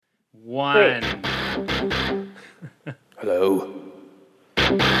One. Hello?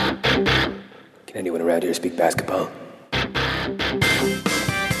 Can anyone around here speak basketball?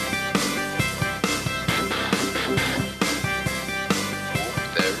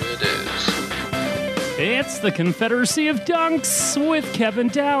 There it is. It's the Confederacy of Dunks with Kevin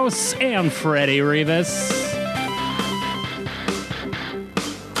Dowse and Freddie Rivas.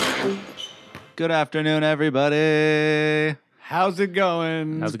 Good afternoon, everybody. How's it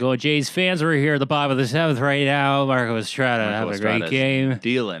going? How's it going, Jays fans? We're here at the bottom of the seventh right now. Marco Estrada having a great game.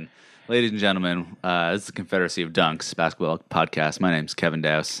 Dealing. Ladies and gentlemen, this is the Confederacy of Dunks basketball podcast. My name's Kevin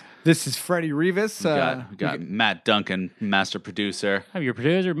Dowse. This is Freddie Rivas. We got Matt Duncan, master producer. I'm your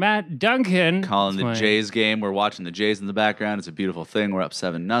producer, Matt Duncan. Calling the That's my- Jays game. We're watching the Jays in the background. It's a beautiful thing. We're up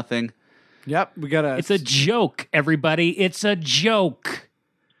 7-0. Yep, we got It's a joke, everybody. It's a joke.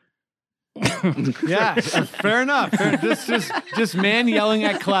 yeah. Fair enough. Just man yelling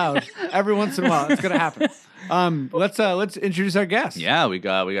at cloud every once in a while. It's gonna happen. Let's introduce our guest. Yeah, we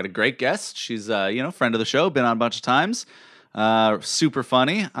got a great guest. She's friend of the show, been on a bunch of times. Super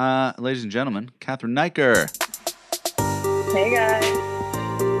funny. Ladies and gentlemen, Catherine Niker. Hey guys.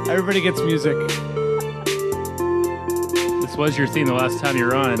 Everybody gets music. This was your theme the last time you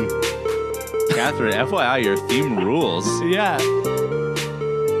were on. Catherine, FYI, your theme rules. Yeah.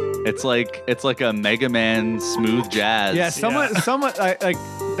 It's like a Mega Man smooth jazz. Yeah. Somewhat like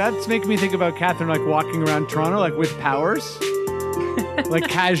that's making me think about Catherine like walking around Toronto like with powers, like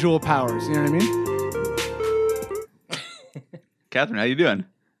casual powers. You know what I mean? Catherine, how you doing?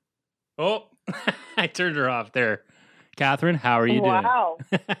 Oh, I turned her off there. Catherine, how are you Wow.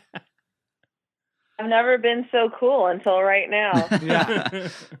 I've never been so cool until right now. Yeah. doing?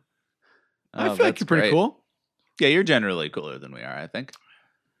 I feel like you're pretty cool. Yeah, you're generally cooler than we are, I think.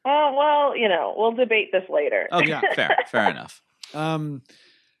 Oh, well, we'll debate this later. Okay, Yeah. fair enough.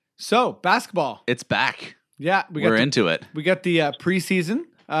 So basketball. It's back. Yeah, We're into it. We got the preseason.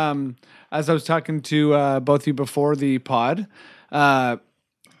 As I was talking to both of you before the pod, I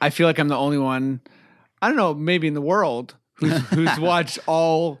feel like I'm the only one, I don't know, maybe in the world, who's watched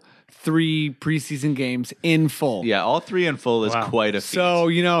all 3 preseason games in full. Yeah, all 3 in full is Wow. quite a feat. So,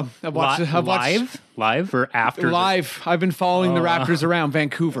 I've watched live or after? live. I've been following the Raptors around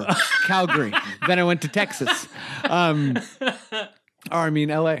Vancouver, Calgary. Then I went to Texas. LA.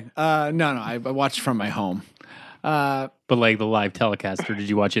 No, I watched from my home. But like the live telecast, or did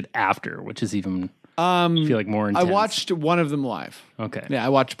you watch it after, which is even I feel like more intense? I watched one of them live. Okay. Yeah, I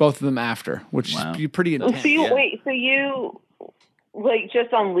watched both of them after, which Wow. is pretty intense. So you, Yeah. wait, so you, like,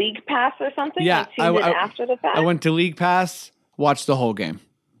 just on League Pass or something? Yeah, Like, tuned in after the fact? I went to League Pass, watched the whole game.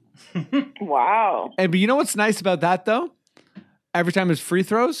 Wow. But you know what's nice about that though? Every time it's free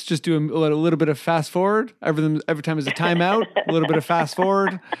throws, just do a little bit of fast forward. Every time it's a timeout, a little bit of fast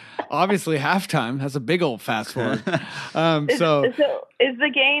forward. Obviously, halftime has a big old fast forward. So is the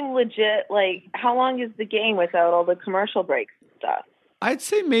game legit? Like, how long is the game without all the commercial breaks and stuff? I'd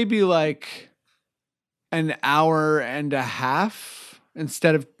say maybe like an hour and a half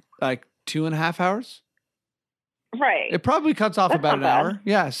instead of like 2.5 hours. Right. It probably cuts off That's about an not bad. hour.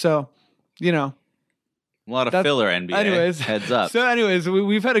 Yeah, so a lot of That's- filler NBA. anyways, Heads up. So,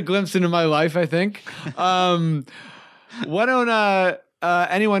 we've had a glimpse into my life, I think. Why don't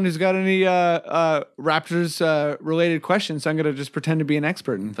anyone who's got any Raptors related questions? I'm gonna just pretend to be an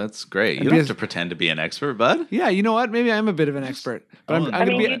expert. That's great. You And don't have because- to pretend to be an expert, bud. Yeah, you know what? Maybe I am a bit of an expert, but I'm I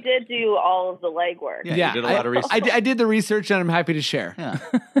gonna you be. did do all of the legwork. Yeah, you did a lot of research. I did the research, and I'm happy to share. Yeah.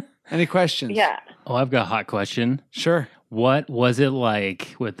 Any questions? Yeah. Oh, I've got a hot question. Sure. What was it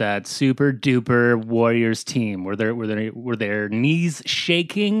like with that super duper Warriors team? Were their knees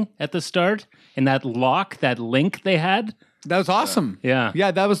shaking at the start in that link they had? That was awesome. Yeah.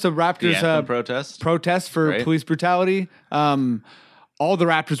 Yeah, that was the The Raptors anthem protest. protest for Right. police brutality. All the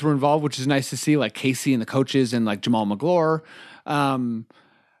Raptors were involved, which is nice to see, like Casey and the coaches and like Jamal McGlure.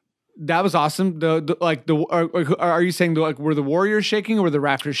 That was awesome. Are you saying were the Warriors shaking or were the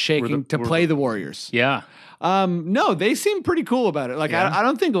Raptors shaking to play the Warriors? Yeah. No, they seem pretty cool about it. Like I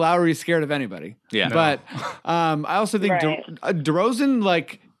don't think Lowry's scared of anybody. Yeah. But I also think Right. DeRozan,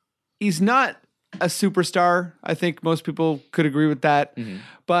 like, he's not a superstar. I think most people could agree with that. Mm-hmm.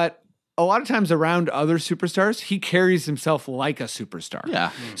 But a lot of times around other superstars, he carries himself like a superstar.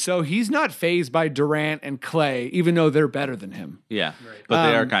 Yeah. So he's not fazed by Durant and Clay, even though they're better than him. Yeah. But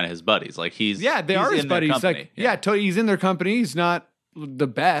they are kind of his buddies. Like they he's are his in their buddies. company. Like, he's in their company. He's not the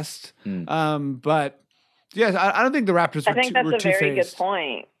best. But yeah, I don't think the Raptors were I think too, that's were a too very phased. good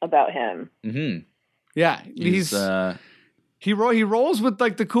point about him. Mm-hmm. Yeah, he rolls with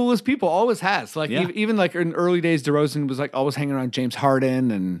like the coolest people. Always has. Like Yeah. even like in early days, DeRozan was like always hanging around James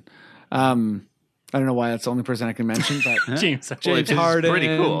Harden and I don't know why that's the only person I can mention, but James, James is Harden, pretty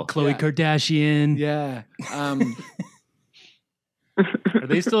cool. Khloe Kardashian. Yeah. Are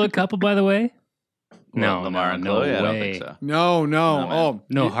they still a couple, by the way? Well, Lamar and Chloe? I don't think so. No. man. Oh,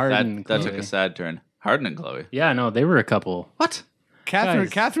 No, Harden. That Khloe. took a sad turn. Harden and Chloe. Yeah, no, they were a couple. What? Catherine.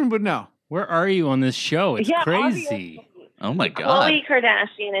 Guys. Catherine would know. Where are you on this show? It's Yeah, crazy. obviously. Oh my god. Khloe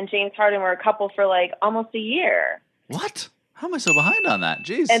Kardashian and James Harden were a couple for like almost a year. What? How am I so behind on that?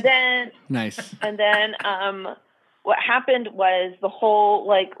 Jeez. And then Nice. what happened was the whole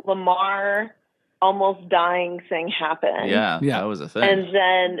like Lamar almost dying thing happened. yeah, Yeah. that was a thing. And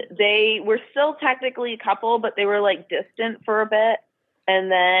then they were still technically a couple, but they were like distant for a bit.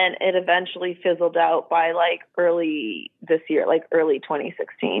 And then it eventually fizzled out by like early this year, like early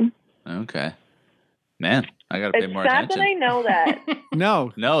 2016. Okay. Man, I got to pay It's more sad attention. that I know that.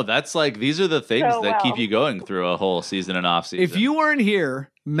 No. No, that's like these are the things So that keep well. you going through a whole season and off season. If you weren't here,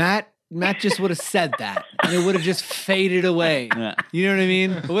 Matt just would have said that, and it would have just faded away. Yeah. You know what I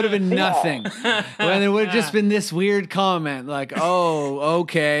mean? It would have been nothing. And it would have just been this weird comment, like, "Oh,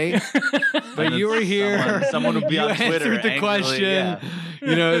 okay," but And you were then here. someone would be you on Twitter answered the angrily, question. yeah.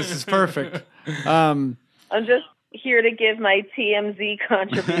 You know, this is perfect. Um, I'm just here to give my TMZ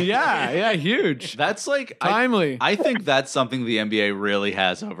contribution. yeah, huge, That's like timely. I think that's something the NBA really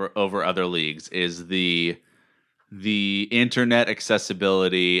has over other leagues is the internet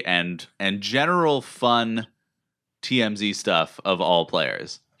accessibility and general fun TMZ stuff of all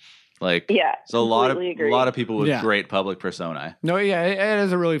players. Like Yeah, so a lot completely agree. of people with Yeah. great public personae. No, yeah, it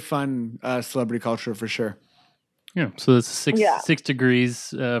is a really fun celebrity culture for sure. Yeah, so it's six Yeah. 6 degrees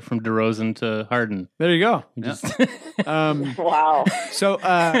from DeRozan to Harden. There you go. We Yeah. just- Wow. So,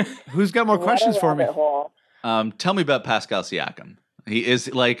 who's got more questions for me? Rabbit hole. Tell me about Pascal Siakam. He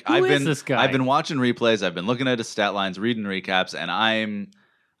is like Who is this guy? I've been watching replays, I've been looking at his stat lines, reading recaps, and I'm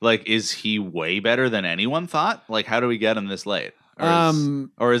like, is he way better than anyone thought? Like, how do we get him this late?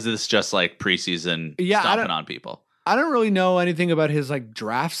 Or is this just like preseason Yeah, I stomping don't- on people? I don't really know anything about his like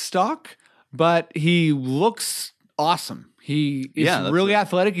draft stock, but he looks awesome. He is Yeah, that's really it.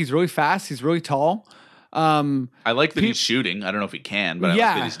 athletic. He's really fast. He's really tall. I like that Pe- he's shooting. I don't know if he can, but I like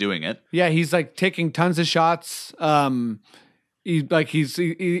Yeah. that he's doing it. Yeah, he's like taking tons of shots.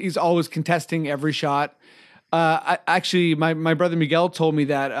 He's always contesting every shot. Actually, my brother Miguel told me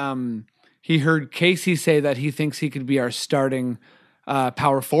that he heard Casey say that he thinks he could be our starting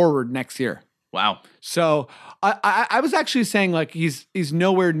power forward next year. Wow. So I was actually saying like he's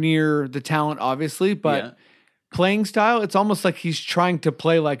nowhere near the talent, obviously, but Yeah. playing style, it's almost like he's trying to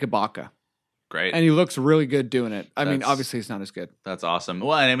play like Ibaka, Great. and he looks really good doing it. I mean, That's- obviously, it's not as good. That's awesome.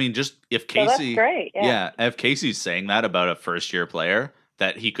 Well, and I mean, just if So that's Casey, great. Yeah. if Casey's saying that about a first year player,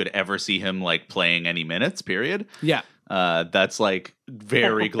 that he could ever see him like playing any minutes, period. Yeah, That's like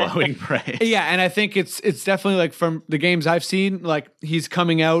very glowing praise. yeah, and I think it's definitely like from the games I've seen, like he's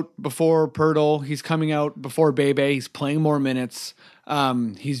coming out before Pirtle, he's coming out before Bebe, he's playing more minutes.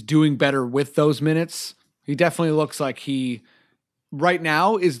 He's doing better with those minutes. He definitely looks like he right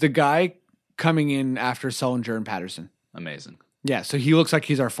now is the guy coming in after Sullinger and Patterson. Amazing. Yeah, so he looks like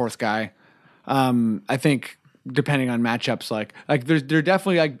he's our fourth guy. I think depending on matchups, like they're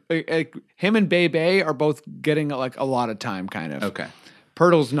definitely like him and Bebe are both getting like a lot of time, kind of. Okay.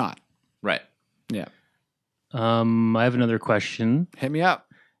 Pirtle's not. Right. Yeah, I have another question. hit me up.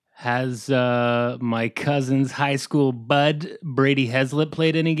 Has my cousin's high school bud, Brady Heslip,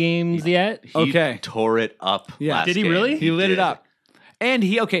 played any games yet? He Okay. tore it up. Yeah. last Did he game. really? He lit it did. up, and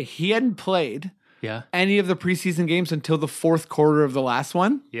he hadn't played Yeah. any of the preseason games until the fourth quarter of the last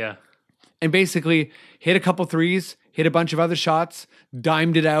one, Yeah. and basically hit a couple threes, hit a bunch of other shots,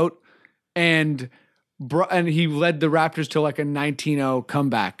 dimed it out, and he led the Raptors to like a 19-0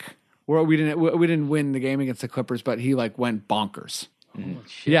 comeback. Where we didn't win the game against the Clippers, but he like went bonkers.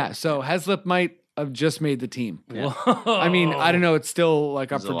 Yeah, so Heslip might have just made the team. I mean, I don't know. It's still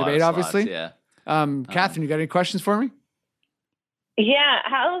like up There's a for lot of debate, slots, obviously. Yeah. Catherine, you got any questions for me? Yeah.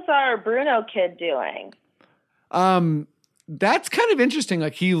 How's our Bruno kid doing? That's kind of interesting.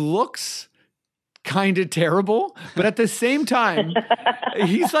 Like he looks kind of terrible, but at the same time,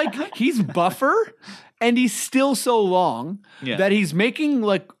 he's buffer and he's still so long Yeah. that he's making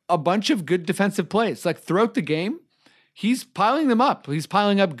like a bunch of good defensive plays. Like throughout the game, he's piling them up. He's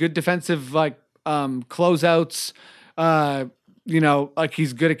piling up good defensive like closeouts. Like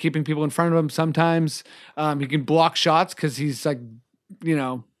he's good at keeping people in front of him sometimes. He can block shots because he's like,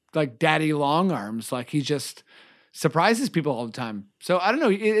 like daddy long arms. Like he just surprises people all the time. So I don't know.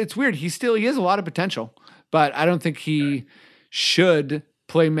 It's weird. He has a lot of potential, but I don't think he should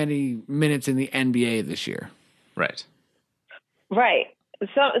play many minutes in the NBA this year. Right. Right.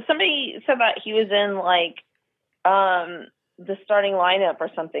 somebody said that he was in like the starting lineup or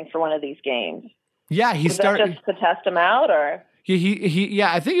something for one of these games. Yeah, he Was that started. just to test him out, or He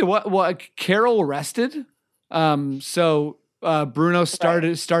yeah, I think it was well, Carroll rested. So Bruno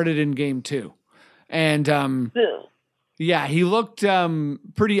started in game 2. And Ew. yeah, he looked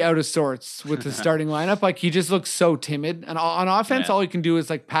pretty out of sorts with the starting lineup. Like he just looks so timid. And on offense, Yeah. all he can do is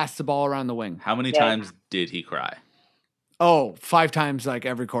like pass the ball around the wing. How many Yeah. times did he cry? Oh, 5 times like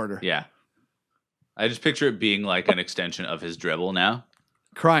every quarter. Yeah. I just picture it being like an extension of his dribble now.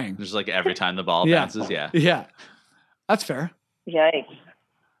 Crying. Just like every time the ball Yeah. bounces. Yeah. Yeah. That's fair. Yikes.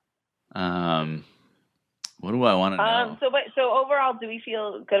 What do I want to know? So overall, do we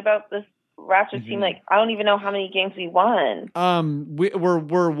feel good about this Raptors Mm-hmm. team? Like, I don't even know how many games we won.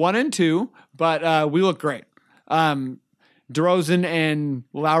 We're 1-2, but we look great. DeRozan and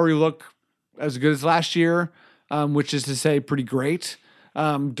Lowry look as good as last year, which is to say pretty great.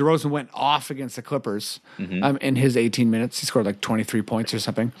 DeRozan went off against the Clippers in his 18 minutes. He scored like 23 points or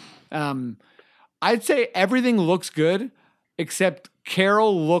something. I'd say everything looks good, except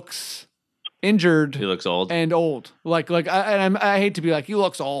Carroll looks injured. He looks old. And old. I hate to be like, he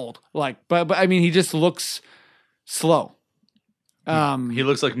looks old. But I mean, he just looks slow. He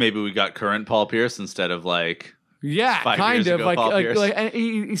looks like maybe we got current Paul Pierce instead of like Yeah, 5 kind years of ago, Paul Pierce. and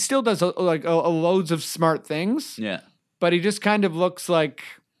he still does loads of smart things, yeah. but he just kind of looks like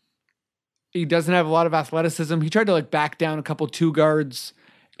he doesn't have a lot of athleticism. He tried to like back down a couple 2 guards,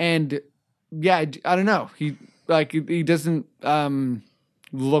 and yeah, I don't know. He doesn't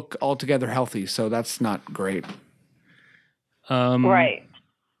look altogether healthy, so that's not great. Right.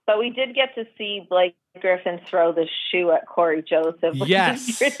 But we did get to see Blake Griffin throw the shoe at Corey Joseph, which Yes.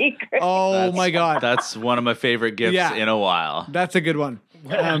 is pretty great. Oh That's- my god, That's one of my favorite gifts Yeah. in a while. that's a good one.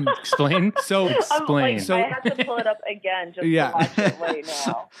 Explain. So Explain. So I have to pull it up again just Yeah. to watch it right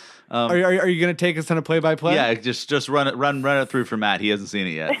now. are you going to take us on a play-by-play? Yeah, just run it through for Matt. He hasn't seen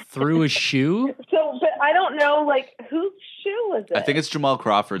it yet. Through a shoe? So, but I don't know, like, whose shoe was it? I think it's Jamal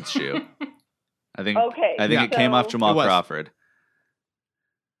Crawford's shoe. I think Okay, it came off so- Jamal It was. Crawford.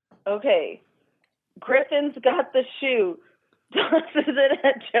 Okay. Griffin's got the shoe. Tosses it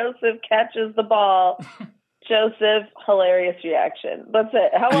at Joseph, catches the ball. Joseph, hilarious reaction. That's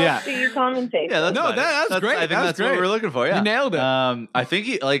it. How else Yeah. do you commentate? Yeah, that's No, fine. that's great. I think That's that's what great. we're looking for. Yeah, You nailed it. I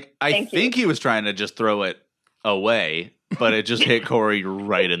think Thank you. he was trying to just throw it away, but it just hit Corey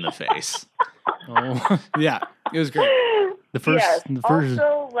right in the face. Oh. Yeah, it was great. The first. Yes. The first.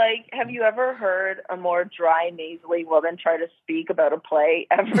 Also, like, have you ever heard a more dry, nasally woman try to speak about a play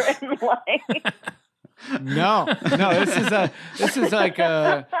ever in life? No, this is like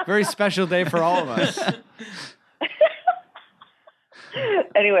a very special day for all of us.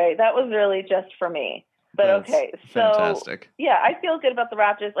 Anyway, that was really just for me. But That's okay, so fantastic. yeah, I feel good about the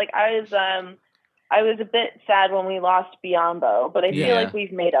Raptors. Like I was a bit sad when we lost Biombo, but I feel Yeah. like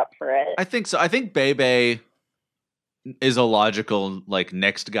we've made up for it. I think so. I think Bebe is a logical like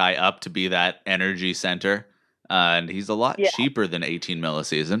next guy up to be that energy center, and he's a lot Yeah. cheaper than 18 mil a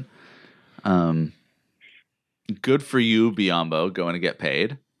season. Good for you, Biombo, going to get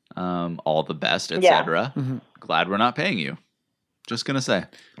paid. All the best, etc. Mhm. Glad we're not paying you. Just gonna say.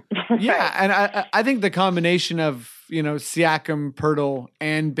 Yeah, and I think the combination of Siakam, Pirtle,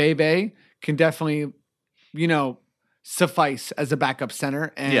 and Bebe can definitely suffice as a backup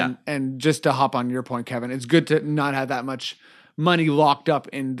center. And Yeah. and just to hop on your point, Kevin, it's good to not have that much money locked up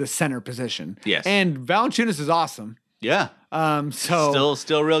in the center position. Yes. and Valanciunas is awesome. Yeah. So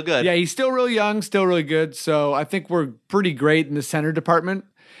Still real good. yeah, he's still really young, still really good. So I think we're pretty great in the center department.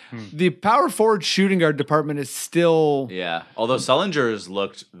 The power forward shooting guard department is still Yeah. Although Sullinger's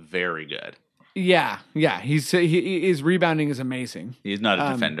looked very good. yeah. His rebounding is amazing. He's not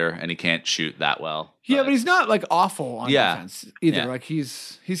a defender and he can't shoot that well. Yeah, but he's not like awful on Yeah. defense either. Yeah. Like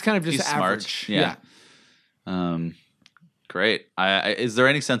he's kind of just He's smart. average. Yeah. Great. Is there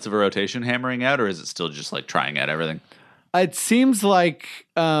any sense of a rotation hammering out, or is it still just like trying out everything? It seems like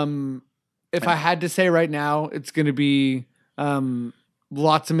if I had to say right now, it's going to be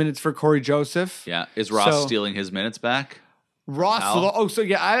lots of minutes for Corey Joseph. Yeah. Is Ross So- stealing his minutes back? Ross. Al? Oh, so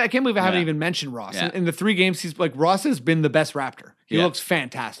yeah, I can't believe I haven't Yeah. even mentioned Ross. Yeah. In the 3 games, he's like Ross has been the best Raptor. He Yeah. looks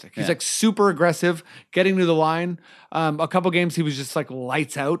fantastic. He's Yeah. like super aggressive, getting to the line. A couple games he was just like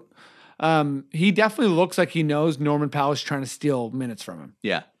lights out. He definitely looks like he knows Norman Powell is trying to steal minutes from him.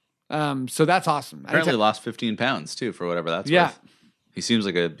 Yeah. So that's awesome. Apparently lost 15 pounds too, for whatever that's Yeah. worth. He seems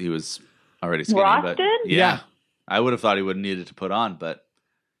like he was already skinny, Ross but did? yeah. Yeah. I would have thought he would have needed to put on, but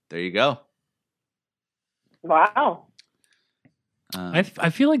there you go. Wow. I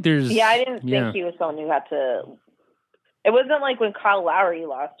feel like there's. Yeah, I didn't yeah. think he was someone who had to It wasn't like when Kyle Lowry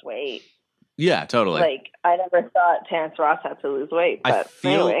lost weight. Yeah, totally. Like, I never thought Terrence Ross had to lose weight. But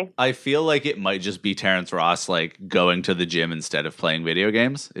anyway. I feel like it might just be Terrence Ross like going to the gym instead of playing video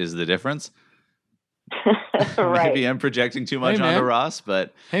games is the difference. Right. Maybe I'm projecting too much Hey, man. onto Ross,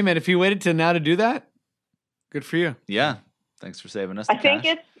 but Hey, man, if you waited till now to do that, good for you. yeah. Thanks for saving us. I think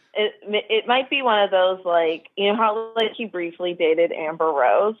it might be one of those, like, you know how like he briefly dated Amber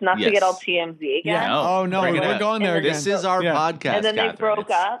Rose, not to Yes. get all TMZ again. Yeah. No, Oh, no, bring it we're out. going there And again. This is our Yeah. podcast. And then they Catherine. broke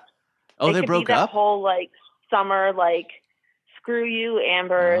It's- up. Oh, It they could broke be that up? whole like summer, like, screw you,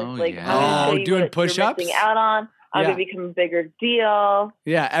 Amber. Oh, like, yeah. I'm gonna Oh, show you doing what you're push-ups? missing out on. I'm Yeah. gonna become a bigger deal.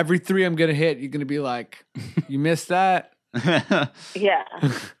 Yeah, every 3 I'm gonna hit, you're gonna be like, you missed that. Yeah.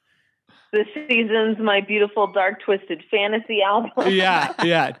 This season's My Beautiful Dark Twisted Fantasy album.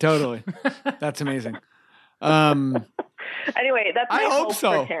 Yeah, totally. That's amazing. Anyway, that's I my hope hope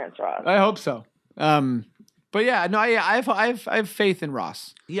so. for Terrence Ross. I hope so. But yeah, no, I have faith in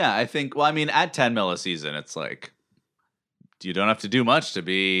Ross. Yeah, I think. Well, I mean, at 10 mil a season, it's like you don't have to do much to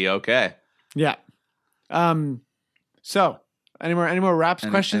be okay. Yeah. So any more raps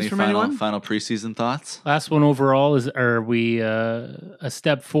questions Any from final, anyone? Final preseason thoughts? Last one overall is: are we a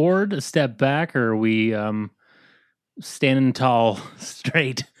step forward, a step back, or are we standing tall,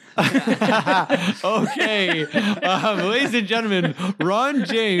 straight? Okay, ladies and gentlemen, Ron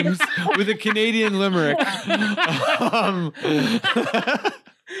James with a Canadian limerick.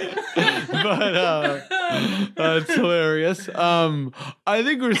 But that's hilarious. I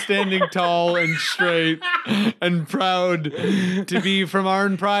think we're standing tall and straight and proud to be from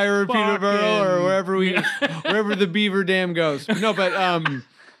Arn Pryor or Peterborough or wherever the Beaver Dam goes. No, but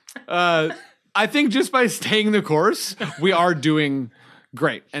I think just by staying the course, we are doing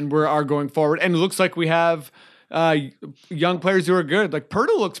great and we are going forward. And it looks like we have young players who are good. Like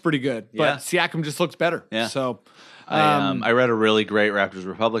Pirtle looks pretty good, but Yeah. Siakam just looks better. Yeah. So I read a really great Raptors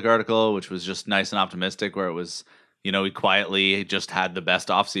Republic article, which was just nice and optimistic, where it was, we quietly just had the best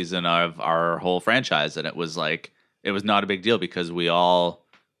offseason of our whole franchise. And it was like, it was not a big deal because we all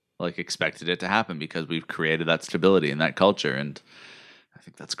like expected it to happen because we've created that stability and that culture. And I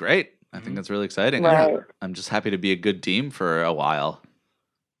think that's great. I think that's really exciting. Right. I'm just happy to be a good team for a while.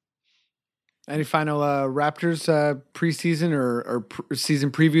 any final Raptors preseason or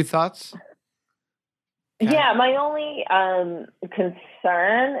season preview thoughts? Yeah, my only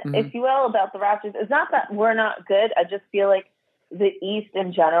concern, if you will, about the Raptors is not that we're not good. I just feel like the East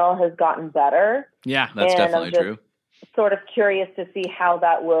in general has gotten better. Yeah. That's And I'm definitely just true. Sort of curious to see how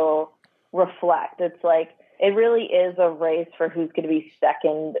that will reflect. It's like it really is a race for who's going to be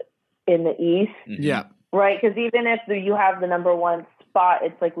second in the East, Mhm. Yeah. right? Because even if you have the number one spot,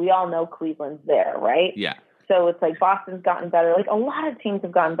 it's like we all know Cleveland's there, right? Yeah. So it's like Boston's gotten better. Like a lot of teams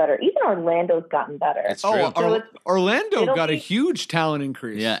have gotten better. Even Orlando's gotten better. It's true. Oh, So Orlando it'll got a be- huge talent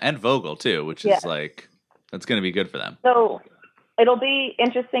increase. Yeah, and Vogel too, which Yeah. is like that's going to be good for them. So it'll be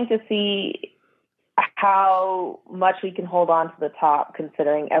interesting to see how much we can hold on to the top,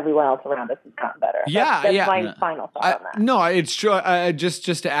 considering everyone else around us has gotten better. Yeah, that's yeah. my Yeah. final thought on that. No, it's true. Just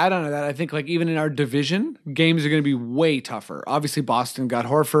to add on to that, I think like even in our division, games are going to be way tougher. Obviously, Boston got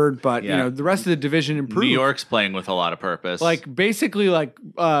Horford, but Yeah. the rest of the division improved. New York's playing with a lot of purpose. Like basically, like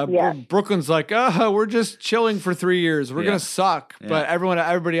Yeah. Brooklyn's like, we're just chilling for 3 years. We're Yeah. gonna suck, Yeah. but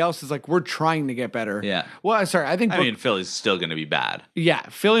everybody else is like, we're trying to get better. Yeah. Well, sorry, I think I mean, Philly's still going to be bad. yeah,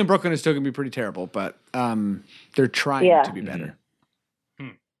 Philly and Brooklyn is still gonna be pretty terrible, but they're trying Yeah. to be better.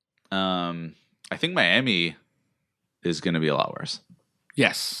 I think Miami is going to be a lot worse. I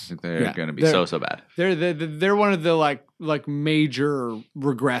Yes, think they're Yeah. going to be They're- so bad. they're one of the like major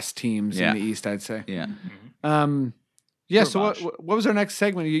regress teams Yeah. in the East, I'd say. Yeah. Yeah. So Garbage. what was our next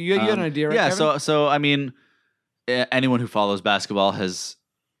segment? You had an idea, right? Yeah. Kevin? So I mean, anyone who follows basketball has,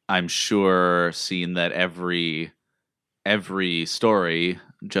 I'm sure, seen that every story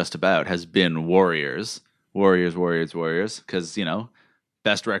just about has been Warriors, because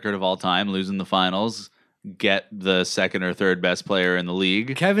best record of all time, losing the finals, get the second or third best player in the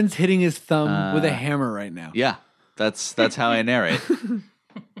league. Kevin's hitting his thumb with a Uh, hammer right now. Yeah, that's how I narrate.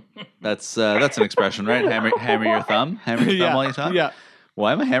 That's an expression, right? Hammer your thumb. Hammer your thumb while you talk. Yeah.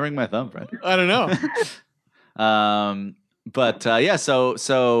 Why am I hammering my thumb, Fred? I don't know. Yeah.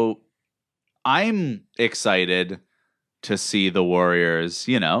 So I'm excited to see the Warriors.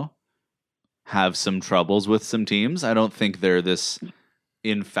 Have some troubles with some teams. I don't think they're this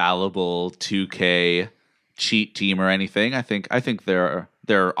infallible 2K cheat team or anything. I think they're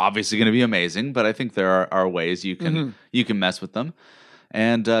obviously going to be amazing, but I think there are ways you can mess with them.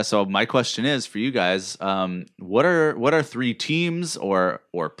 And so my question is for you guys: what are 3 teams or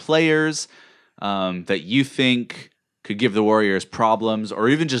players that you think could give the Warriors problems, or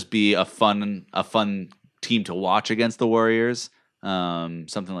even just be a fun team to watch against the Warriors,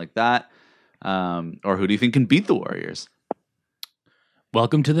 something like that. Or who do you think can beat the Warriors?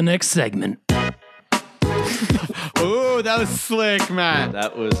 Welcome to the next segment. Oh, that was slick, Matt.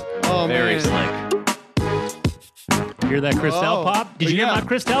 That was Oh, very man. slick. You hear that Christelle Oh, pop? Did you hear yeah. my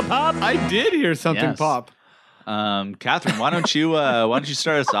Christelle pop? I did hear something Yes. pop. Catherine, why don't you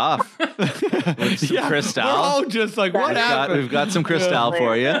start us off with some Yeah, Cristal? we're all just like, what happened? We've got some Cristal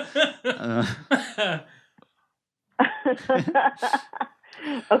for you.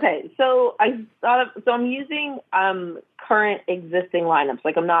 Okay, so I'm using current existing lineups.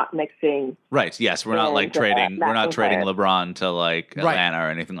 Like I'm not mixing. Right. Yes, we're not And, like trading. Matt We're not trading McIntyre. LeBron to like Right. Atlanta or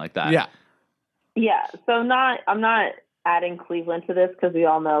anything like that. Yeah. Yeah, so I'm not adding Cleveland to this because we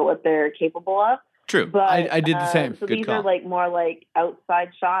all know what they're capable of. True. But I did the same. So Good these call. are like more like outside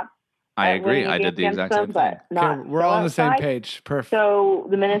shots. I at agree. winning I did the against exact them, same thing. but not Okay, we're so all on the same outside. page. Perfect. So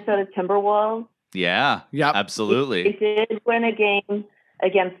the Minnesota Timberwolves, Yeah. Yep. they Absolutely. did win a game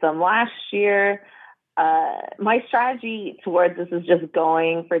against them last year. My strategy towards this is just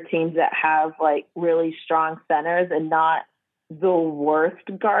going for teams that have like really strong centers and not the worst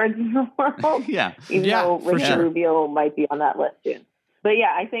guards in the world. Yeah. Even Yeah, though for Ricky sure. Rubio might be on that list soon. But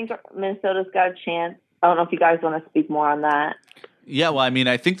yeah, I think Minnesota's got a chance. I don't know if you guys want to speak more on that. Yeah, well, I mean,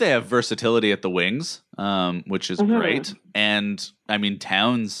 I think they have versatility at the wings, which is Mhm. great. And I mean,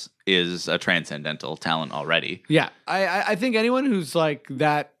 Towns is a transcendental talent already. Yeah, I think anyone who's like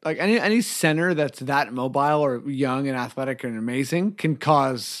that, like any center that's that mobile or young and athletic and amazing can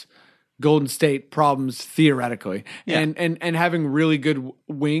cause Golden State problems theoretically. Yeah. And having really good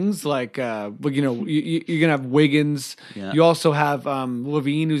wings, like you're gonna have Wiggins. Yeah. You also have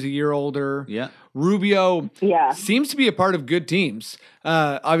Levine, who's a year older. Yeah. Rubio Yeah. seems to be a part of good teams.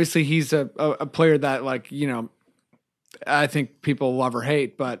 Obviously, he's a player that I think people love or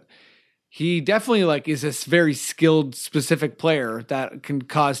hate, but he definitely is a very skilled, specific player that can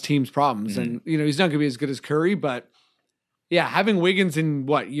cause teams problems. Mm-hmm. And he's not going to be as good as Curry, but yeah, having Wiggins in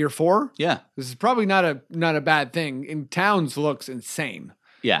year 4, Yeah. this is probably not a bad thing. And Towns looks insane.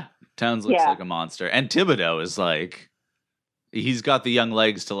 Yeah. Towns looks Yeah. like a monster. And Thibodeau is he's got the young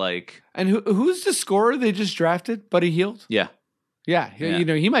legs to And who's the scorer they just drafted? Buddy Hield. yeah. Yeah, Yeah.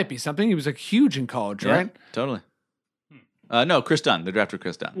 he might be something. He was huge in college, Yeah, right? totally. No, Chris Dunn. They drafted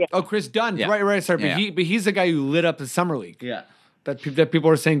Chris Dunn. Yeah. Oh, Chris Dunn. Yeah. Right. Sorry, Yeah. but he's the guy who lit up the summer league. Yeah. That people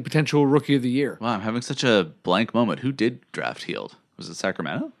are saying potential rookie of the year. Wow, I'm having such a blank moment. Who did draft Hield? Was it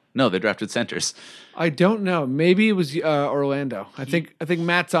Sacramento? No, they drafted centers. I don't know. Maybe it was Orlando. I think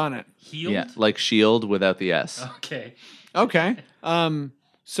Matt's on it. Healed? Yeah, like Shield without the S. Okay. Okay.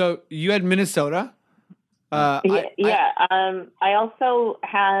 So you had Minnesota. I also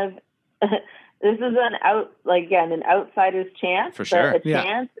have. This is an outsider's chance. For sure. The Yeah.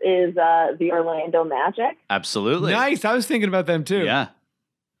 chance is the Orlando Magic. Absolutely. Nice. I was thinking about them too. Yeah.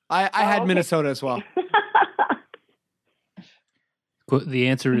 I had okay. Minnesota as well. The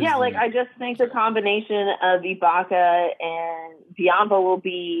answer is Yeah, I just think the combination of Ibaka and Biyombo will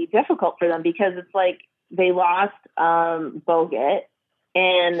be difficult for them because it's they lost Bogut,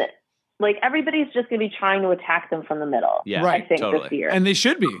 and everybody's just going to be trying to attack them from the middle. Yeah. Right. I think Totally. this year. And they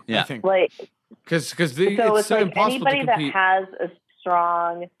should be, I Yeah. think. So Because it's so impossible anybody to that compete. has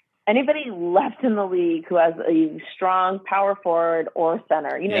anybody left in the league who has a strong power forward or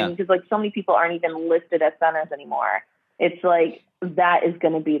center, Yeah. because so many people aren't even listed as centers anymore. It's that is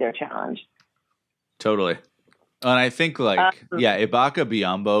going to be their challenge. Totally. And I think Ibaka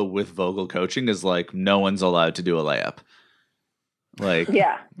Biyombo with Vogel coaching is no one's allowed to do a layup.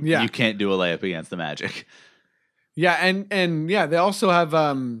 Yeah. Yeah. You can't do a layup against the Magic. Yeah, and they also have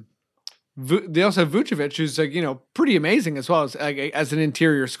Vucevic, who's pretty amazing as well as an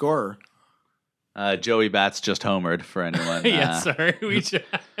interior scorer. Joey Bats just homered for anyone. yeah, sorry. We just,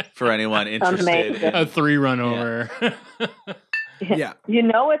 For anyone interested. Amazing. a 3-run over. Yeah.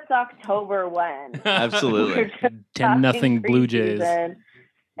 It's October when. Absolutely. We're just 10-0 talking Blue Jays. preseason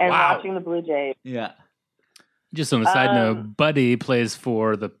And Wow. watching the Blue Jays. Yeah. Just on a side note, Buddy plays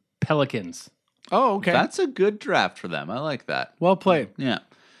for the Pelicans. Oh, okay. That's a good draft for them. I like that. well played. Yeah.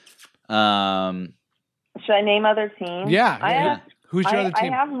 Should I name other teams? Yeah. I yeah. have, Who's your other I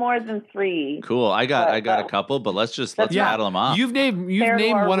team? have more than 3. Cool. I got a But- couple, but let's That's rattle them off. You've named Fair to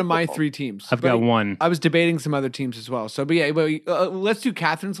our one of my people. 3 teams. I've But got one. I was debating some other teams as well. So, but let's do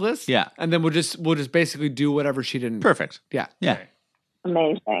Catherine's list. Yeah. and then we'll just basically do whatever she didn't. Perfect. Yeah. Yeah.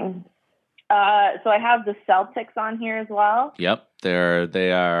 Amazing. So I have the Celtics on here as well. Yep.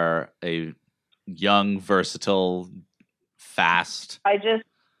 They are a young, versatile, fast.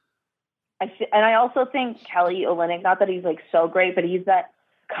 I And I also think Kelly Olynyk, not that he's like so great, but he's that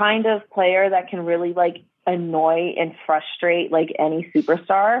kind of player that can really like annoy and frustrate like any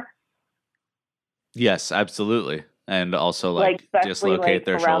superstar. Yes, absolutely. And also like especially, dislocate like,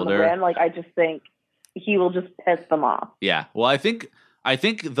 their around shoulder. The rim. Like I just think he will just piss them off. Yeah. Well, I think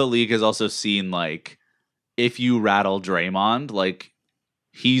the league has also seen like if you rattle Draymond, like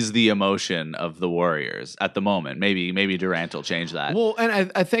he's the emotion of the Warriors at the moment. Maybe Durant will change that. Well,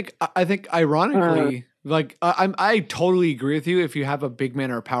 and I think ironically, like I totally agree with you. If you have a big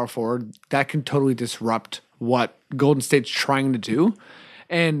man or a power forward, that can totally disrupt what Golden State's trying to do.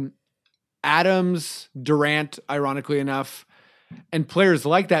 And Adams, Durant, ironically enough, and players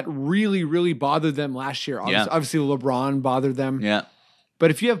like that really, really bothered them last year. Obviously, LeBron bothered them. Yeah. But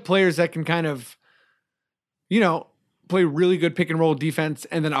if you have players that can kind of, play really good pick and roll defense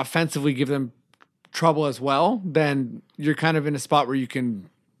and then offensively give them trouble as well, then you're kind of in a spot where you can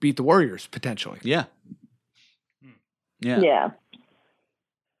beat the Warriors potentially. Yeah. Yeah. Yeah.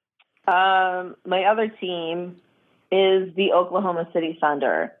 My other team is the Oklahoma City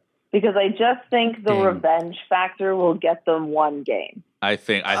Thunder because I just think the revenge factor will get them one game. I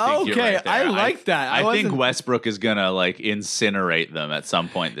think you're Okay, right there. I like that. I think Westbrook is gonna like incinerate them at some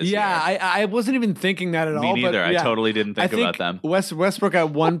point this year. Yeah, I wasn't even thinking that at all. Me neither. But I totally didn't think about them. Westbrook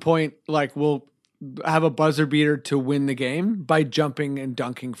at one point like will have a buzzer beater to win the game by jumping and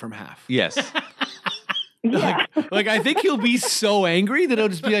dunking from half. Yes. Yeah. Like I think he'll be so angry that he'll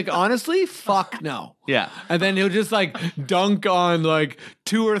just be like, honestly, fuck no. Yeah. And then he'll just like dunk on like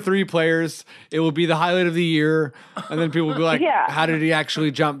 2 or 3 players. It will be the highlight of the year. And then people will be like, Yeah. how did he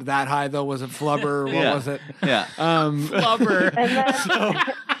actually jump that high though? Was it flubber? What Yeah. was it? Yeah. Flubber. And then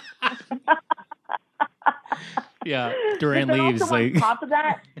Yeah, Durant but then leaves. also on Like, top of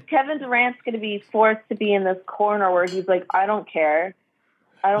that, Kevin Durant's going to be forced to be in this corner where he's like, I don't care.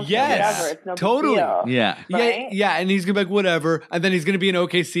 I don't care, Yes, whatever. It's no totally. big deal. Yeah. Right? Yeah, and he's gonna be like, whatever. And then he's gonna be in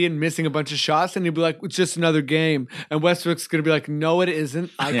OKC and missing a bunch of shots, and he'll be like, it's just another game. And Westbrook's gonna be like, no, it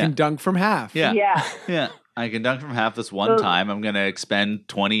isn't. I Yeah. can dunk from half. Yeah. Yeah. Yeah. I can dunk from half this one time. I'm gonna expend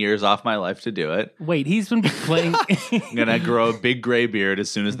 20 years off my life to do it. wait, he's been playing. I'm gonna grow a big gray beard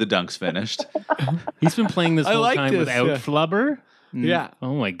as soon as the dunk's finished. He's been playing this I whole like time this, without yeah. Flubber. Yeah.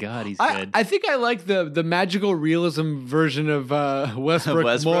 Oh my God, he's good. I think I like the magical realism version of Westbrook,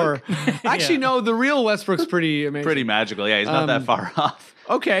 Westbrook? more. Actually, no, the real Westbrook's pretty amazing. Pretty magical. Yeah, he's not that far off.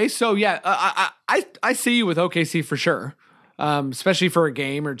 Okay, so yeah, I see you with OKC for sure, especially for a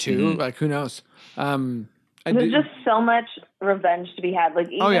game or two. Like, who knows? There's just so much revenge to be had. Like,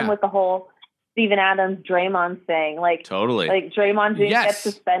 even with the whole Steven Adams, Draymond thing. Like, Totally. Like, Draymond didn't get Yes.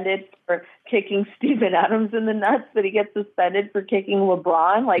 suspended for kicking Steven Adams in the nuts, but he gets suspended for kicking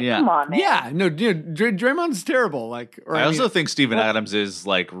LeBron. Like, Yeah. come on, man. Yeah, no, dude, Draymond's terrible. Like, or I also mean, think Steven Adams is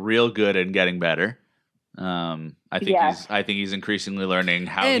like real good and getting better. I think he's increasingly learning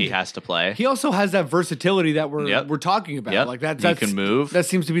how And he has to play. he also has that versatility that we're Yep. we're talking about. Yep. Like that's He can move. That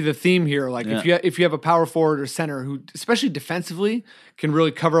seems to be the theme here. Like if you have a power forward or center who, especially defensively, can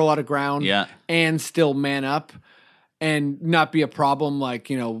really cover a lot of ground. Yeah. And still man up and not be a problem like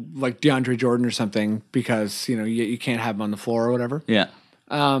like DeAndre Jordan or something because you can't have him on the floor or whatever. Yeah.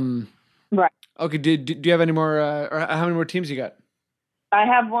 Right. Okay. Do you have any more? Or how many more teams you got? I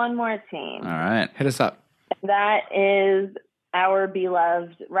have one more team. All right. Hit us up. That is our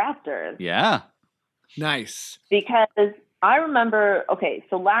beloved Raptors. Yeah. Nice. Because I remember,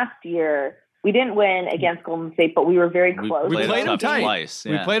 so last year we didn't win against Golden State, but we were very close. We played them up tight. twice.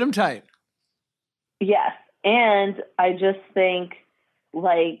 We Yeah. played them tight. Yes. And I just think,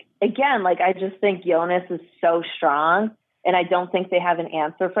 I just think Jonas is so strong, and I don't think they have an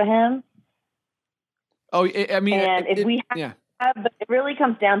answer for him. Oh, I mean, And if we but it really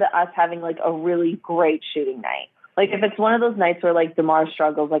comes down to us having like a really great shooting night. Like if it's one of those nights where like DeMar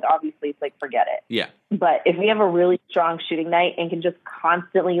struggles, like obviously it's like forget it. Yeah. But if we have a really strong shooting night and can just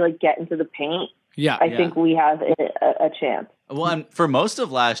constantly like get into the paint, I think we have a chance. Well, and for most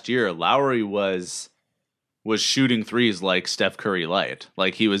of last year, Lowry was shooting threes like Steph Curry light.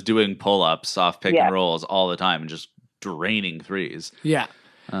 Like he was doing pull-ups off pick and rolls all the time and just draining threes. Yeah.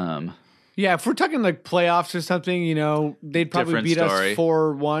 Yeah, if we're talking like playoffs or something, they'd probably Different beat story. us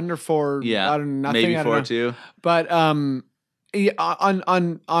 4-1 or 4 out of nothing. Maybe I don't know. 4-2. But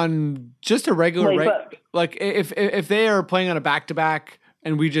on just a regular like if they are playing on a back-to-back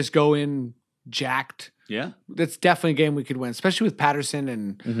and we just go in jacked, Yeah. that's definitely a game we could win, especially with Patterson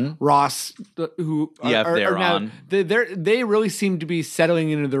and Ross, who Yeah, if they're now, on. they really seem to be settling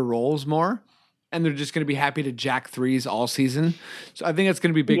into their roles more, and they're just going to be happy to jack threes all season. So I think that's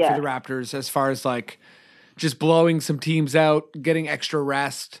going to be big for the Raptors as far as like just blowing some teams out, getting extra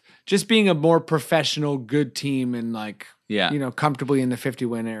rest, just being a more professional, good team, and like comfortably in the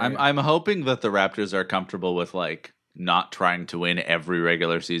 50-win area. I'm hoping that the Raptors are comfortable with like not trying to win every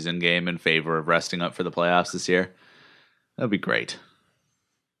regular season game in favor of resting up for the playoffs this year. That'd be great.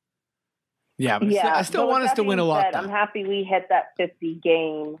 Yeah, but I still want us to win a lot. I'm happy we hit that 50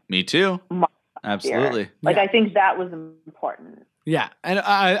 game. Me too. Absolutely. Like I think that was important. Yeah, and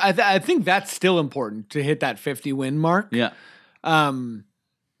I think that's still important to hit that 50 win mark. Yeah.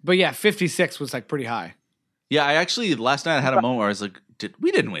 But yeah, 56 was like pretty high. Yeah, I actually last night I had a moment where I was like,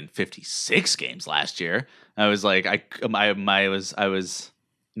 we didn't win 56 games last year. I was like, I was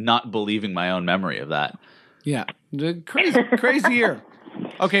not believing my own memory of that. Yeah, crazy year.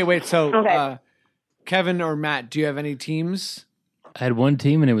 Okay, wait. So, Kevin or Matt, do you have any teams? I had one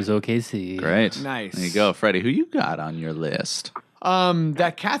team and it was OKC. Great, nice. There you go, Freddie. Who you got on your list?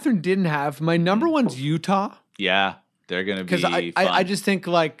 That Catherine didn't have. My number one's Utah. Yeah, they're gonna be because I just think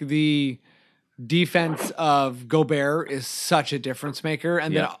like the defense of Gobert is such a difference maker,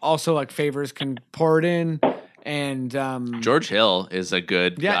 and then also like Favors can pour it in, and George Hill is a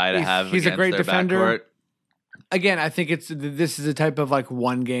good guy to have. He's a great defender. Backcourt. Again, I think this is a type of like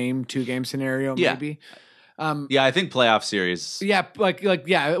 1 game, 2 game scenario, maybe. Yeah, I think playoff series. Yeah, like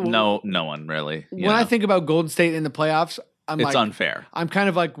no one really. When I think about Golden State in the playoffs, it's unfair. I'm kind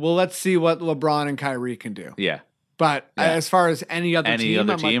of like, well, let's see what LeBron and Kyrie can do. Yeah, but as far as any other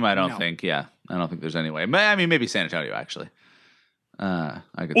team, I don't think. Yeah, I don't think there's any way. I mean, maybe San Antonio actually. I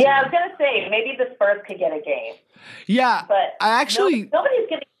could. Yeah, I was gonna say maybe the Spurs could get a game. Yeah, but I actually nobody's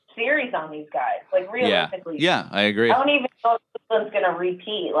getting series on these guys. Like realistically, yeah, I agree. I don't even know if Cleveland's going to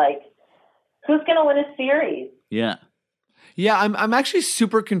repeat. Like, who's going to win a series? Yeah, I'm actually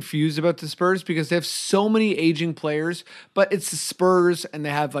super confused about the Spurs because they have so many aging players, but it's the Spurs and they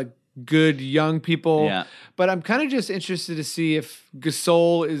have like good young people. Yeah, but I'm kind of just interested to see if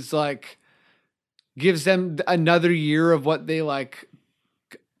Gasol is like gives them another year of what they like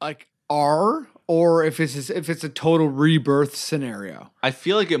are. Or if it's a total rebirth scenario. I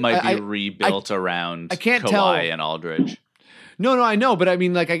feel like it might be rebuilt around Kawhi tell. And Aldridge. No, I know, but I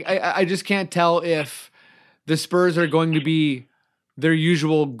mean, like, I just can't tell if the Spurs are going to be their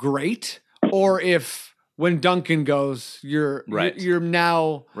usual great, or if when Duncan goes, you're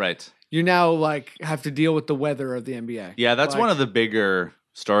now like have to deal with the weather of the NBA. Yeah, that's one of the bigger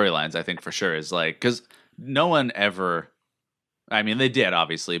storylines I think for sure is like because no one ever. I mean, they did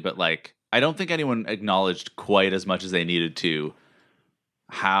obviously, but like. I don't think anyone acknowledged quite as much as they needed to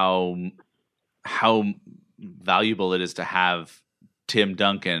how valuable it is to have Tim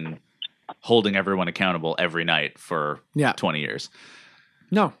Duncan holding everyone accountable every night for 20 years.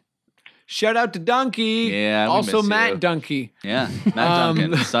 No. Shout out to Dunky. Yeah, also Matt Dunky. Yeah, Matt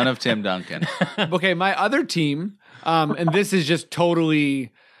Duncan, son of Tim Duncan. Okay, my other team, and this is just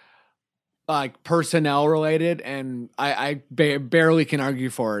totally like personnel related, and I barely can argue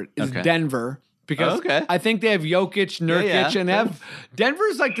for it, is Denver. Because I think they have Jokic, Nurkic, and have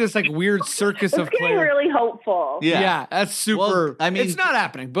Denver's like this like weird circus of players. Really hopeful. Yeah, that's super. Well, I mean, it's not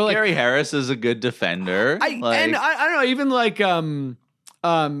happening. But like, Gary Harris is a good defender. I don't know. Even like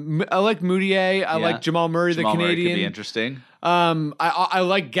I like Moutier. I like Jamal Murray, the Canadian. Murray could be interesting. I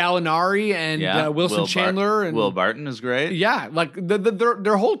like Gallinari and Wilson Chandler and Will Barton is great. Yeah, like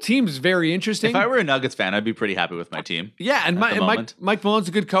their whole team's very interesting. If I were a Nuggets fan, I'd be pretty happy with my team. Yeah, and Mike Malone's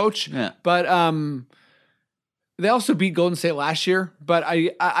a good coach. Yeah, but they also beat Golden State last year. But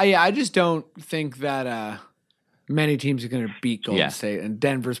I just don't think that many teams are going to beat Golden State, and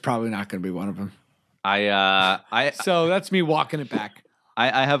Denver's probably not going to be one of them. So that's me walking it back.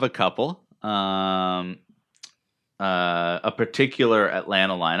 I have a couple. A particular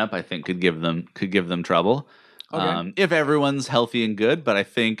Atlanta lineup, I think, could give them trouble if everyone's healthy and good. But I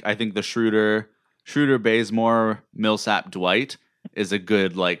think the Schroeder, Bazemore, Millsap, Dwight is a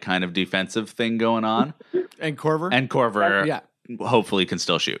good like kind of defensive thing going on. And Korver, hopefully can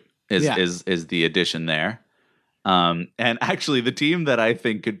still shoot. Is the addition there? And actually, the team that I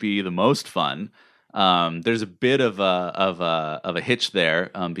think could be the most fun. There's a bit of a hitch there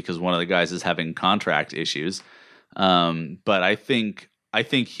because one of the guys is having contract issues. But I think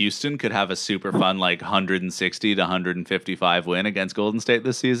Houston could have a super fun like 160 to 155 win against Golden State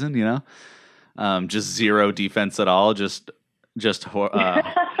this season. You know, just zero defense at all. Just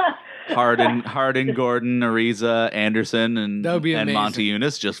Harden, Gordon, Ariza, Anderson, and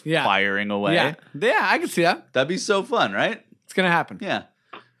Montezumas just firing away. Yeah, I can see that. That'd be so fun, right? It's gonna happen. Yeah.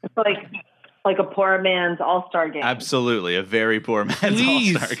 It's like Like a poor man's all-star game. Absolutely, a very poor man's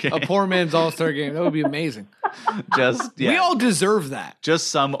Please, all-star game. a poor man's all-star game. That would be amazing. We all deserve that.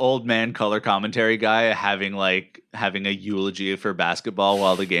 Just some old man color commentary guy having a eulogy for basketball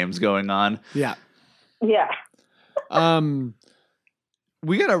while the game's going on. Yeah. Yeah.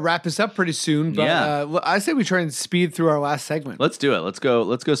 We got to wrap this up pretty soon, but Yeah. I say we try and speed through our last segment. Let's do it. Let's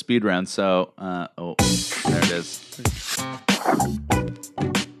go speed round. So, there it is.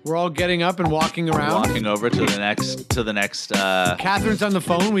 We're all getting up and walking around. Walking over to the next. Catherine's on the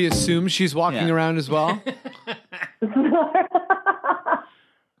phone. We assume she's walking Yeah. around as well.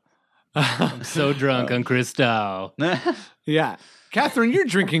 I'm so drunk on Cristal. Yeah. Catherine, you're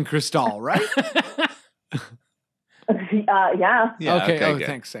drinking Cristal, right? Yeah. Yeah, okay. Oh, good.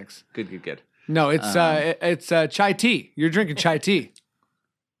 thanks. Good. No, it's chai tea. You're drinking chai tea.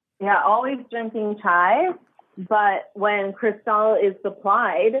 Yeah, always drinking chai, but when Cristal is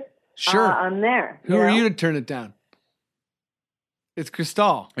supplied, Sure. I'm there. Who are you to turn it down? It's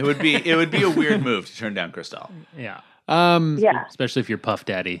Cristal. It would be a weird move to turn down Cristal. Yeah. Yeah. Especially if you're Puff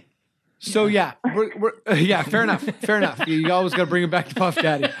Daddy. So yeah, we're yeah, fair enough. You always got to bring it back to Puff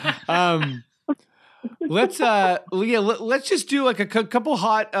Daddy. Let's just do like a couple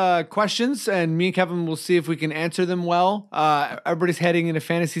hot questions, and me and Kevin will see if we can answer them well. Everybody's heading into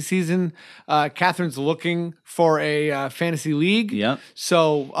fantasy season. Catherine's looking for a fantasy league. Yep.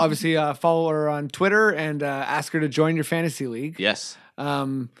 So obviously follow her on Twitter and ask her to join your fantasy league. Yes.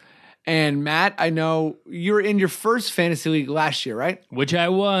 And Matt, I know you were in your first fantasy league last year, right? Which I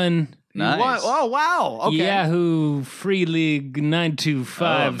won. You Nice. won- Oh wow! Okay. Yahoo Free League Oh,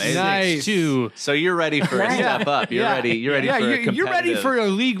 92562. So you're ready for a step up. You're ready. You're ready Yeah, for a you're ready competitive- for a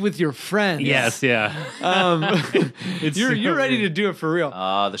league with your friends. Yes, yeah. You're ready to do it for real.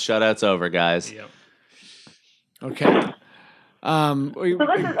 The shutout's over, guys. Yep. Okay. So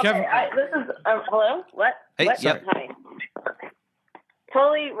this is Kevin, hello. What? Hey, What? yep. Hi.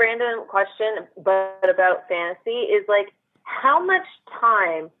 Totally random question, but about fantasy is like, how much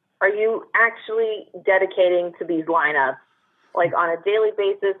time are you actually dedicating to these lineups? Like on a daily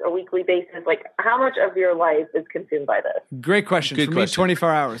basis, a weekly basis? Like, how much of your life is consumed by this? great question. Good For question. me,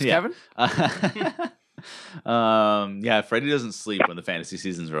 24 hours. Yeah. Kevin? Freddie doesn't sleep when the fantasy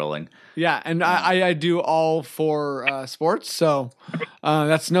season's rolling. Yeah, and I do all four sports, so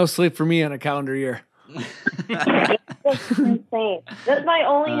that's no sleep for me on a calendar year. That's insane. That's my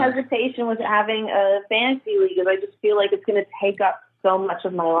only hesitation with having a fantasy league is I just feel like it's going to take up so much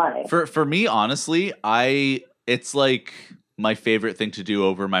of my life. For me, honestly, it's like my favorite thing to do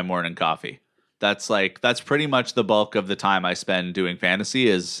over my morning coffee. That's pretty much the bulk of the time I spend doing fantasy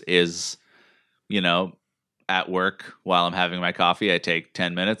is at work while I'm having my coffee. I take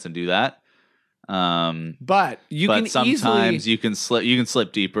 10 minutes and do that. But can sometimes easily... you can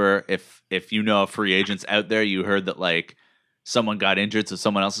slip deeper if a free agent's out there. You heard that like someone got injured, so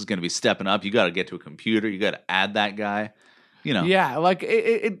someone else is going to be stepping up. You got to get to a computer. You got to add that guy. Yeah, like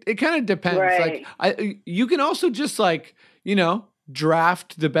it kind of depends. Right. Like you can also just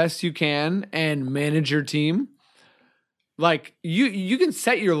draft the best you can and manage your team. Like you can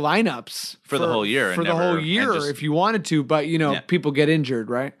set your lineups For the whole year and just- if you wanted to, but people get injured,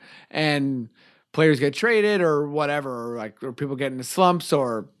 right? And players get traded or whatever, or people get into slumps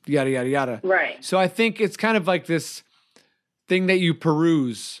or yada yada yada. Right. So I think it's kind of like this thing that you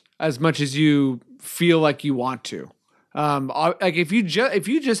peruse as much as you feel like you want to. Like if you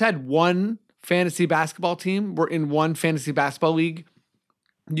just had one fantasy basketball team, we're in one fantasy basketball league,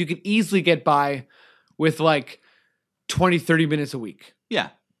 you could easily get by with like 20, 30 minutes a week. Yeah,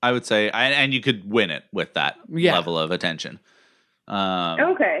 I would say, and you could win it with that level of attention.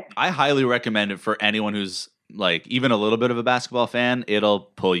 Okay. I highly recommend it for anyone who's like even a little bit of a basketball fan. It'll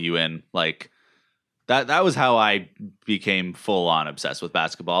pull you in. Like that was how I became full on obsessed with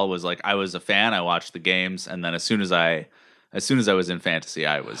basketball. Was like I was a fan. I watched the games, and then as soon as I was in fantasy,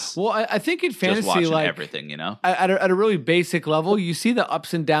 I was I think in just fantasy, watching like everything. at a really basic level, you see the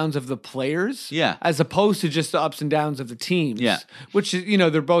ups and downs of the players, as opposed to just the ups and downs of the teams, which is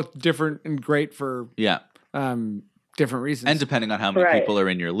they're both different and great for different reasons. And depending on how many people are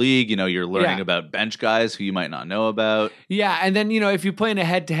in your league, you're learning about bench guys who you might not know about. Yeah, and then if you play in a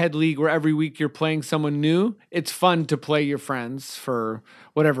head-to-head league where every week you're playing someone new, it's fun to play your friends for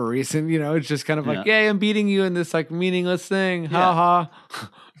whatever reason. It's just kind of like, yay, I'm beating you in this like meaningless thing. Ha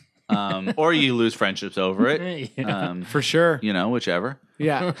ha. Or you lose friendships over it. For sure. Whichever.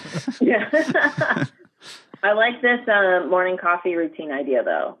 Yeah. Yeah. I like this morning coffee routine idea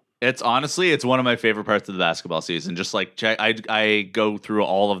though. It's one of my favorite parts of the basketball season. Just like I go through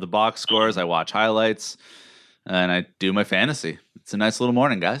all of the box scores, I watch highlights, and I do my fantasy. It's a nice little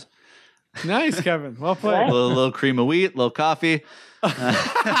morning, guys. Nice, Kevin. Well A played. little cream of wheat, little coffee.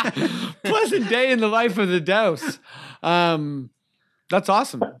 Pleasant day in the life of the Douse. That's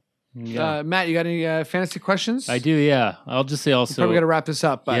awesome. Yeah. Matt, you got any fantasy questions? I do, yeah. I'll just say also, Probably got to wrap this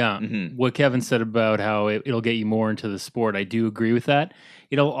up. But yeah, what Kevin said about how it'll get you more into the sport, I do agree with that.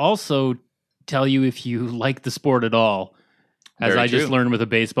 It'll also tell you if you like the sport at all, as Very I just true. learned with a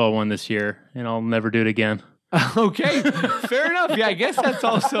baseball one this year, and I'll never do it again. Okay, fair enough. Yeah, I guess that's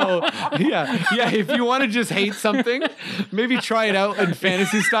also yeah. If you want to just hate something, maybe try it out in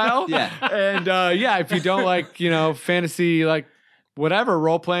fantasy style. Yeah. And if you don't like fantasy, like whatever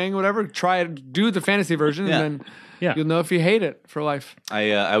role playing, whatever, try it. Do the fantasy version, Yeah. and then Yeah. you'll know if you hate it for life.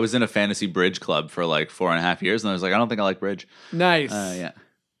 I was in a fantasy bridge club for like 4.5 years, and I was like, I don't think I like bridge. Nice. Yeah.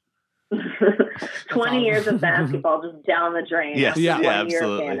 20 years of basketball just down the drain. Yes. after Yeah. one Yeah, year of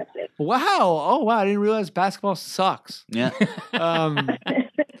absolutely. fantasy. Wow. Oh wow. I didn't realize basketball sucks. Yeah. Well,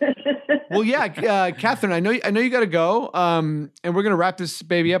 yeah, Catherine, I know you got to go, and we're gonna wrap this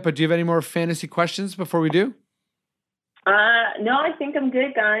baby up. But do you have any more fantasy questions before we do? No, I think I'm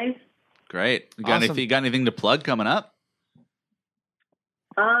good, guys. Great. Awesome. You got anything to plug coming up?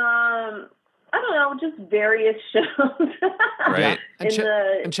 I don't know, just various shows. Great.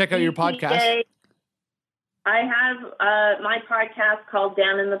 And check out your podcast. ETA. I have my podcast called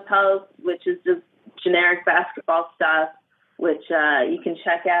Down in the Post, which is just generic basketball stuff, which you can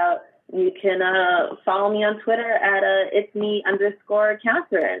check out. You can follow me on Twitter at it's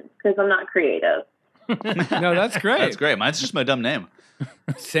me_Catherine, because I'm not creative. No, that's great. That's great. Mine's just my dumb name.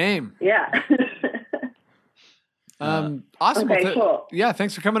 Same. Yeah. Awesome. Okay, Well, cool. Yeah,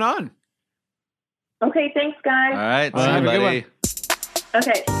 thanks for coming on. Okay, thanks, guys. All right. All See right, you, have a good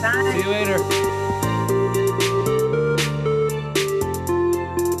buddy. Okay, bye. See you later.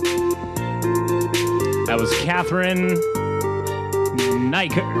 That was Catherine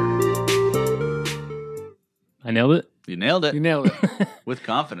Niker. I nailed it. You nailed it You nailed it. with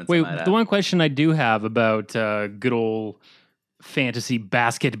confidence. Wait, I might add. the one question I do have about good old fantasy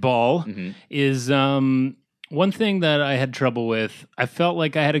basketball Mhm. is one thing that I had trouble with. I felt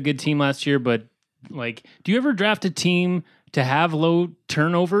like I had a good team last year, but like, do you ever draft a team to have low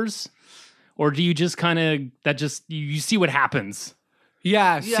turnovers? Or do you just kind of, you see what happens?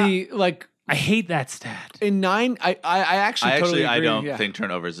 Yeah, Yeah. see, like I hate that stat. in 9, I actually totally agree. I don't yeah. think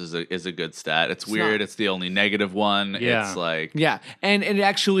turnovers is a good stat. It's It's weird. not. It's the only negative one. Yeah. It's like Yeah, and it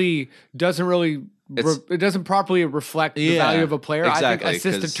actually doesn't really. It's- It doesn't properly reflect the Yeah, value of a player. I exactly, think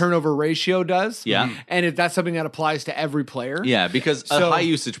assist to 'cause- turnover ratio does. Yeah. and that's something that applies to every player. yeah, because So- a high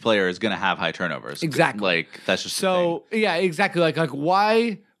usage player is going to have high turnovers. Exactly. Like that's just the thing. So yeah, exactly. Like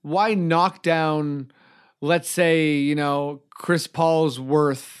why knock down? Let's say Chris Paul's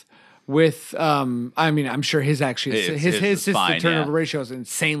worth with. I mean, I'm sure his actually His his is assist to fine, turnover yeah. ratio is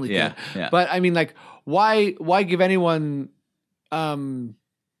insanely Yeah, good. yeah. But I mean, like why give anyone? I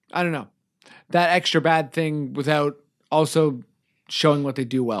don't know, that extra bad thing without also showing what they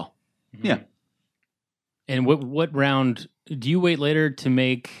do well. Yeah. And what round do you wait later to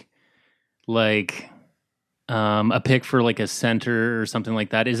make like a pick for like a center or something like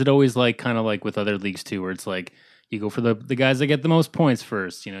that? Is it always like kind of like with other leagues too, where it's like you go for the guys that get the most points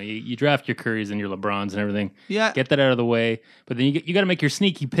first? You draft your Currys and your LeBrons and everything. Yeah. Get that out of the way, but then you got to make your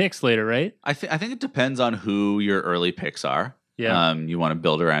sneaky picks later, right? I think it depends on who your early picks are. Yeah. You want to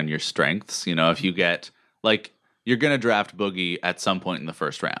build around your strengths. If you get like you're going to draft Boogie at some point in the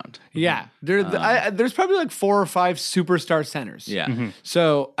first round. Yeah, there's probably like 4 or 5 superstar centers. Yeah.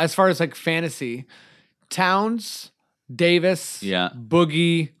 So as far as like fantasy, Towns, Davis, Yeah.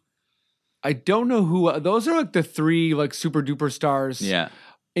 Boogie. I don't know who those are like the 3 like super duper stars. Yeah.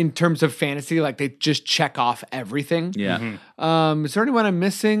 In terms of fantasy, like they just check off everything. Yeah. Is there anyone I'm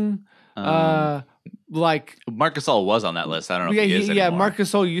missing? Like Marc Gasol was on that list. I don't know yeah, if he is anymore. Marc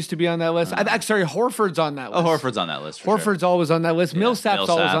Gasol used to be on that list. Sorry, Horford's on that list. Oh, Horford's on that list. For Horford's always on that list. Millsap's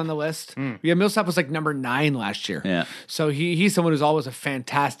always Millsap. on the list. Yeah, Millsap was like number 9 last year. Yeah. So he's someone who's always a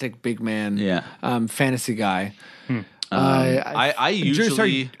fantastic big man. Yeah. Fantasy guy. I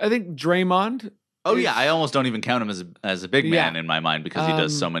usually. I think Draymond. Oh yeah, I almost don't even count him as a big man Yeah. in my mind because he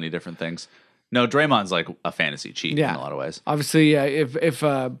does so many different things. No, Draymond's like a fantasy cheat in a lot of ways. Obviously, if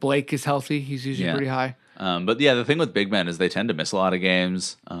Blake is healthy, he's usually Yeah. pretty high. But yeah, the thing with big men is they tend to miss a lot of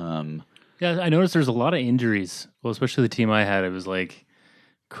games. Yeah, I noticed there's a lot of injuries. Well, especially the team I had, it was like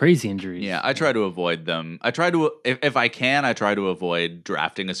crazy injuries. Yeah, I try to avoid them. I try to, if I can, I try to avoid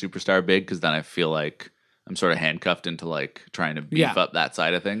drafting a superstar big because then I feel like I'm sort of handcuffed into like trying to beef up that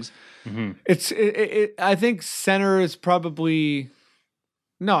side of things. I think center is probably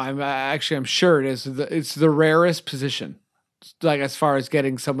no. I'm sure it is. It's the rarest position. like as far as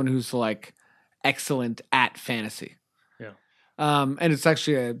getting someone who's like excellent at fantasy. Yeah. And it's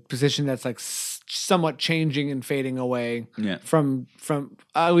actually a position that's like somewhat changing and fading away Yeah. from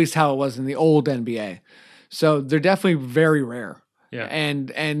at least how it was in the old NBA. So they're definitely very rare. Yeah.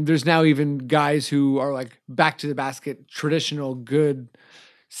 And there's now even guys who are like back to the basket, traditional good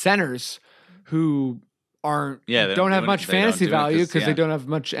centers who aren't Yeah, don't have much they don't fantasy do it value 'cause, because yeah. they don't have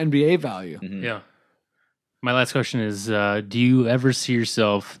much NBA value. Mhm. Yeah. My last question is, do you ever see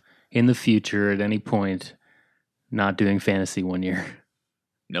yourself in the future at any point not doing fantasy one year?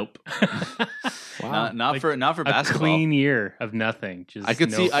 Nope. Wow. Not for A basketball. clean year of nothing. Just I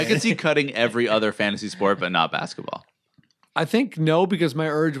could no see cutting every other fantasy sport, but not basketball. I think no, because my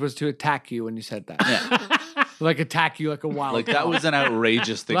urge was to attack you when you said that. Yeah. Like attack you like a wild. Like that was an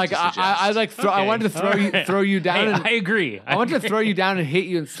outrageous thing like to suggest. I like I Okay. wanted to All right. throw you down. Hey, and, I agree. I wanted to throw you down and hit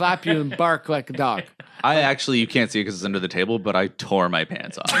you and slap you and bark like a dog. I actually, you can't see it because it's under the table, but I tore my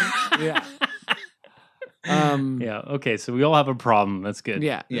pants off. Yeah. Yeah. Okay. So we all have a problem. That's good.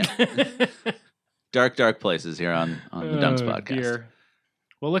 Yeah. Yeah. Dark places here on the Dunks podcast. Dear.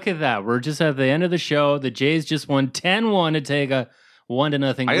 Well, look at that. We're just at the end of the show. The Jays just won 10-1 to take a 1-0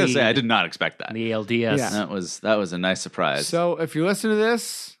 I gotta lead say, I did not expect that. in the ALDS. Yeah. That was a nice surprise. So if you listen to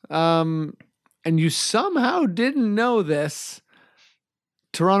this, and you somehow didn't know this,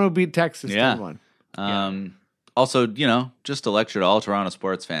 Toronto beat Texas Yeah. 10-1. Also, just a lecture to all Toronto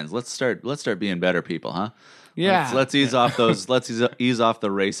sports fans. Let's start being better people, huh? Yeah. Let's ease off those. Let's ease off the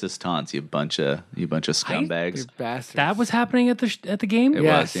racist taunts. You bunch of scumbags. You bastards. That was happening at the game? It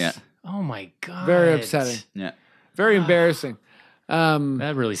Yes. was, yeah, Oh my god. Very upsetting. yeah. Very embarrassing.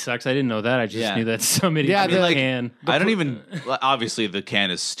 That really sucks. I didn't know that. I just Yeah. knew that some idiot Yeah, yeah, they're like- can. I don't even. Obviously, the can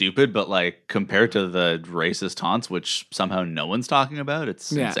is stupid, but like compared to the racist taunts, which somehow no one's talking about,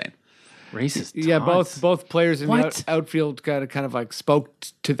 it's Yeah. insane. Racist. Yeah, taunts. both players in the What? outfield kind of like spoke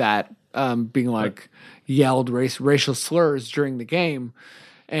to that, being like yelled racial slurs during the game,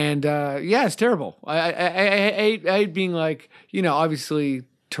 and yeah, it's terrible. I hate being like, obviously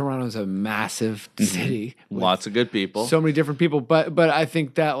Toronto's a massive city, with Lots of good people. so many different people, but I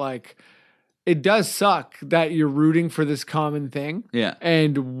think that like it does suck that you're rooting for this common thing, Yeah.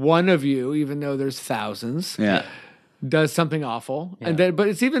 and one of you, even though there's thousands, yeah. does something awful, Yeah. and then but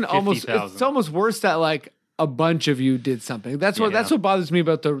it's even almost 50,000. it's almost worse that like a bunch of you did something. That's what bothers me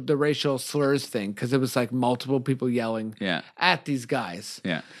about the racial slurs thing, because it was like multiple people yelling Yeah. at these guys.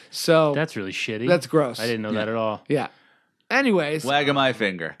 Yeah. So That's really shitty. that's gross. I didn't know that at all. Yeah. Anyways, Wag of my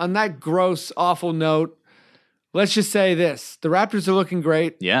finger. on that gross, awful note, let's just say this: the Raptors are looking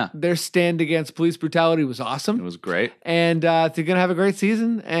great. Yeah. Their stand against police brutality was It awesome. was great. And they're going to have a great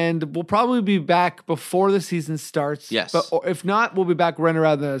season, and we'll probably be back before the season starts. Yes. But or if not, we'll be back right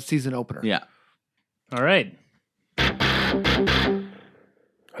around the season opener. Yeah. All right.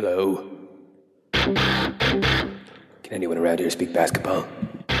 Hello? Can anyone around here speak basketball?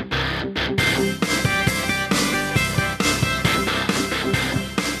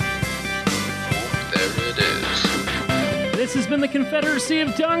 There it is. This has been the Confederacy of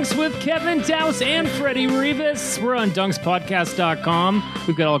Dunks with Kevin Dowse and Freddie Rivas. We're on dunkspodcast.com.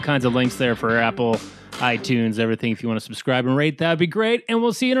 We've got all kinds of links there for Apple, iTunes, everything. If you want to subscribe and rate, that'd be great. And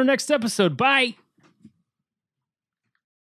we'll see you in our next episode. Bye.